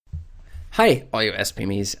Hi, all you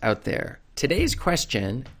SPMEs out there. Today's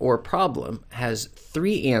question or problem has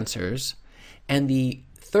three answers, and the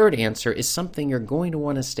third answer is something you're going to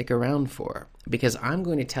want to stick around for because I'm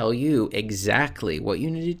going to tell you exactly what you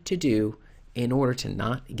need to do in order to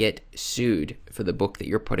not get sued for the book that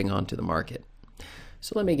you're putting onto the market.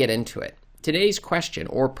 So let me get into it. Today's question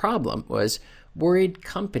or problem was worried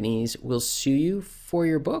companies will sue you for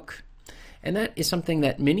your book. And that is something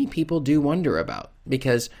that many people do wonder about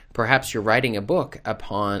because perhaps you're writing a book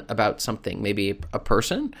about something, maybe a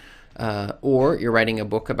person, or you're writing a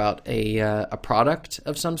book about a product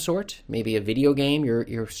of some sort, maybe a video game.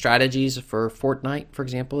 Your strategies for Fortnite, for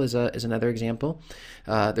example, is another example.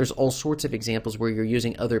 There's all sorts of examples where you're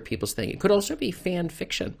using other people's thing. It could also be fan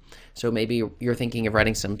fiction. So maybe you're thinking of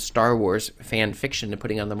writing some Star Wars fan fiction and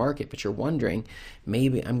putting it on the market, but you're wondering,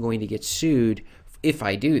 maybe I'm going to get sued if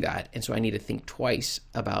I do that, and so I need to think twice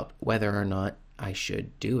about whether or not I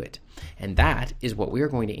should do it. And that is what we are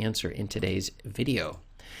going to answer in today's video.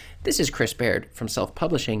 This is Chris Baird from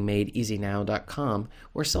selfpublishingmadeeasynow.com,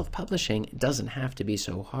 where self-publishing doesn't have to be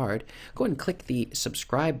so hard. Go ahead and click the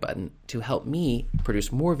subscribe button to help me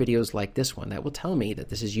produce more videos like this one that will tell me that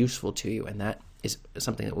this is useful to you, and that is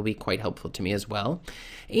something that will be quite helpful to me as well.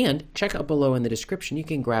 And check out below in the description, you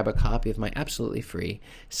can grab a copy of my absolutely free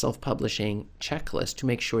self-publishing checklist to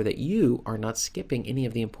make sure that you are not skipping any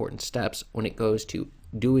of the important steps when it goes to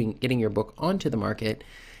getting your book onto the market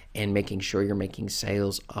and making sure you're making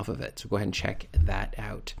sales off of it. So go ahead and check that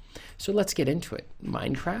out. So let's get into it.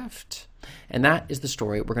 Minecraft. And that is the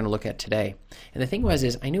story we're going to look at today. And the thing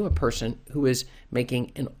is I knew a person who was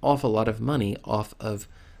making an awful lot of money off of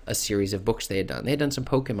a series of books they had done. They had done some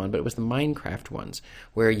Pokemon, but it was the Minecraft ones,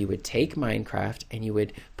 where you would take Minecraft and you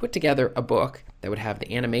would put together a book that would have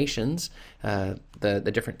the animations,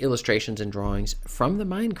 the different illustrations and drawings from the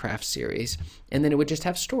Minecraft series, and then it would just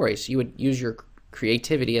have stories. You would use your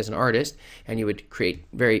creativity as an artist, and you would create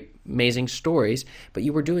very amazing stories, but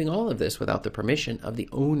you were doing all of this without the permission of the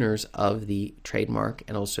owners of the trademark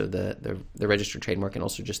and also the registered trademark and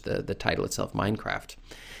also just the title itself, Minecraft.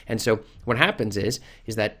 And so what happens is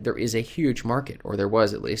that there is a huge market, or there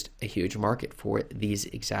was at least a huge market for these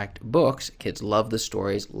exact books. Kids love the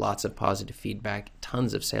stories, lots of positive feedback,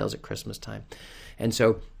 tons of sales at Christmas time. And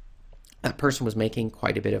so that person was making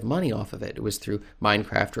quite a bit of money off of it. It was through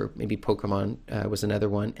Minecraft, or maybe Pokemon was another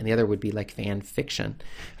one, and the other would be like fan fiction.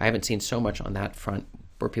 I haven't seen so much on that front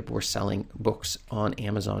where people were selling books on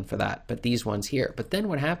Amazon for that, but these ones here. But then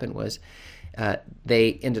what happened was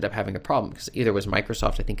they ended up having a problem because either it was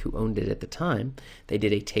Microsoft, I think, who owned it at the time. They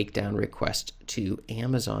did a takedown request to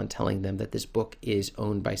Amazon telling them that this book is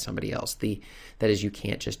owned by somebody else. That is, you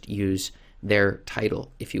can't just use their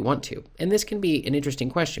title if you want to. And this can be an interesting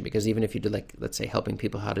question because even if you did, like, let's say, helping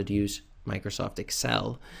people how to use Microsoft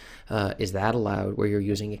Excel, is that allowed where you're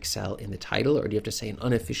using Excel in the title, or do you have to say an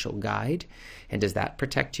unofficial guide? And does that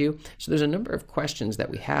protect you? So there's a number of questions that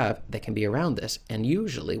we have that can be around this. And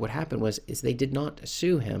usually what happened is they did not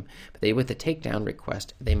sue him, but with the takedown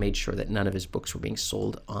request, they made sure that none of his books were being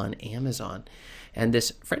sold on Amazon. And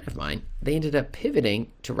this friend of mine, they ended up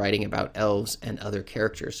pivoting to writing about elves and other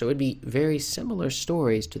characters. So it would be very similar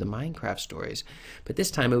stories to the Minecraft stories, but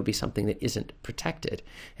this time it would be something that isn't protected.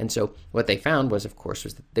 And so what they found was, of course,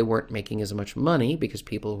 was that they weren't making as much money because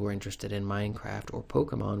people who are interested in Minecraft or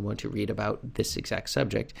Pokemon want to read about this exact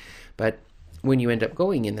subject. But when you end up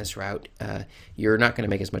going in this route, you're not going to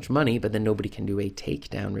make as much money, but then nobody can do a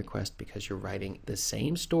takedown request because you're writing the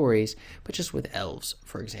same stories, but just with elves,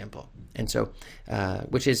 for example. And so,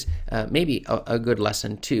 which is maybe a good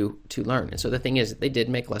lesson to learn. And so the thing is, they did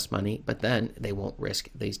make less money, but then they won't risk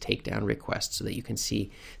these takedown requests so that you can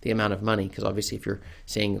see the amount of money. Because obviously, if you're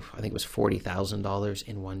seeing, I think it was $40,000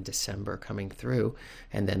 in one December coming through,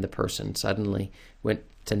 and then the person suddenly went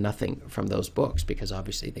to nothing from those books because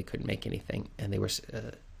obviously they couldn't make anything, and they were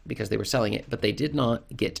because they were selling it, but they did not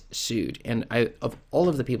get sued. And of all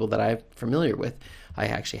of the people that I'm familiar with, I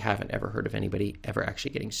actually haven't ever heard of anybody ever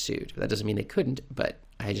actually getting sued. That doesn't mean they couldn't, but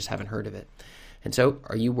I just haven't heard of it. And so,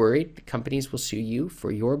 are you worried companies will sue you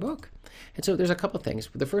for your book? And so there's a couple things.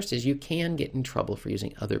 The first is you can get in trouble for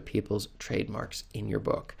using other people's trademarks in your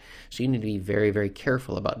book. So you need to be very, very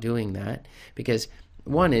careful about doing that, because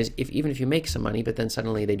one is, even if you make some money, but then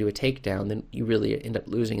suddenly they do a takedown, then you really end up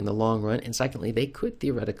losing in the long run. And secondly, they could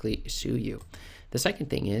theoretically sue you. The second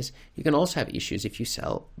thing is, you can also have issues if you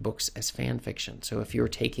sell books as fan fiction. So if you're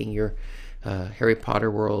taking your Harry Potter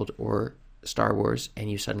world or Star Wars and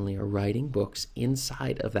you suddenly are writing books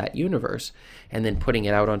inside of that universe and then putting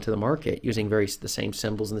it out onto the market using the same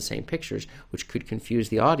symbols and the same pictures, which could confuse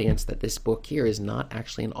the audience that this book here is not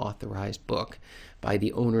actually an authorized book by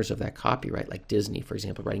the owners of that copyright, like Disney, for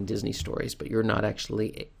example, writing Disney stories, but you're not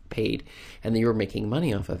actually paid and you're making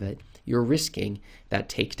money off of it. You're risking that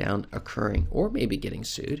takedown occurring or maybe getting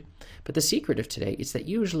sued. But the secret of today is that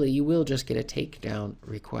usually you will just get a takedown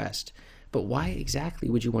request. But why exactly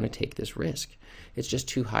would you want to take this risk? It's just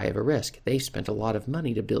too high of a risk. They spent a lot of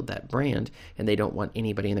money to build that brand, and they don't want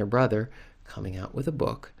anybody and their brother coming out with a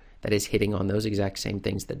book that is hitting on those exact same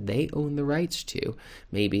things that they own the rights to,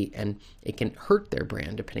 maybe, and it can hurt their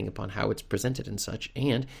brand depending upon how it's presented and such,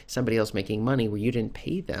 and somebody else making money where you didn't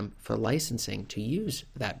pay them for licensing to use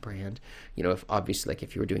that brand. If obviously, like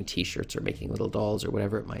if you were doing t-shirts or making little dolls or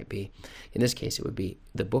whatever it might be. In this case, it would be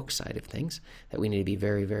the book side of things that we need to be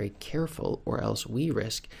very, very careful, or else we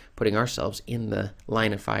risk putting ourselves in the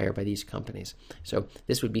line of fire by these companies. So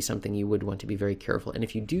this would be something you would want to be very careful. And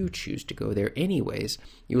if you do choose to go there anyways,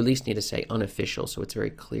 you at least need to say unofficial, so it's very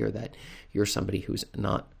clear that you're somebody who's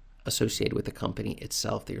not associated with the company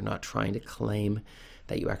itself, that you're not trying to claim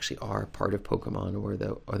that you actually are part of Pokemon or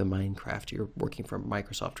the Minecraft. You're working for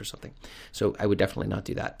Microsoft or something. So I would definitely not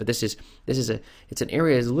do that. But it's an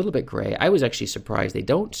area that's a little bit gray. I was actually surprised they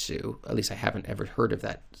don't sue. At least I haven't ever heard of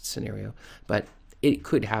that scenario, but it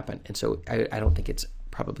could happen. And so I don't think it's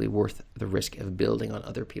probably worth the risk of building on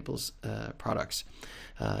other people's products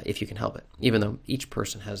if you can help it, even though each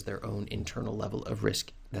person has their own internal level of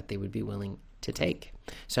risk that they would be willing to take.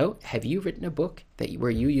 So have you written a book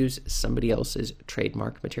where you use somebody else's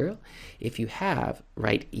trademark material? If you have,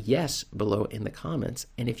 write yes below in the comments.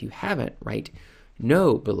 And if you haven't, write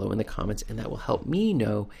no below in the comments, and that will help me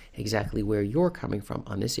know exactly where you're coming from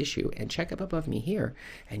on this issue. And check up above me here,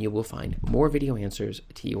 and you will find more video answers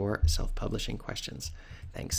to your self-publishing questions. Thanks.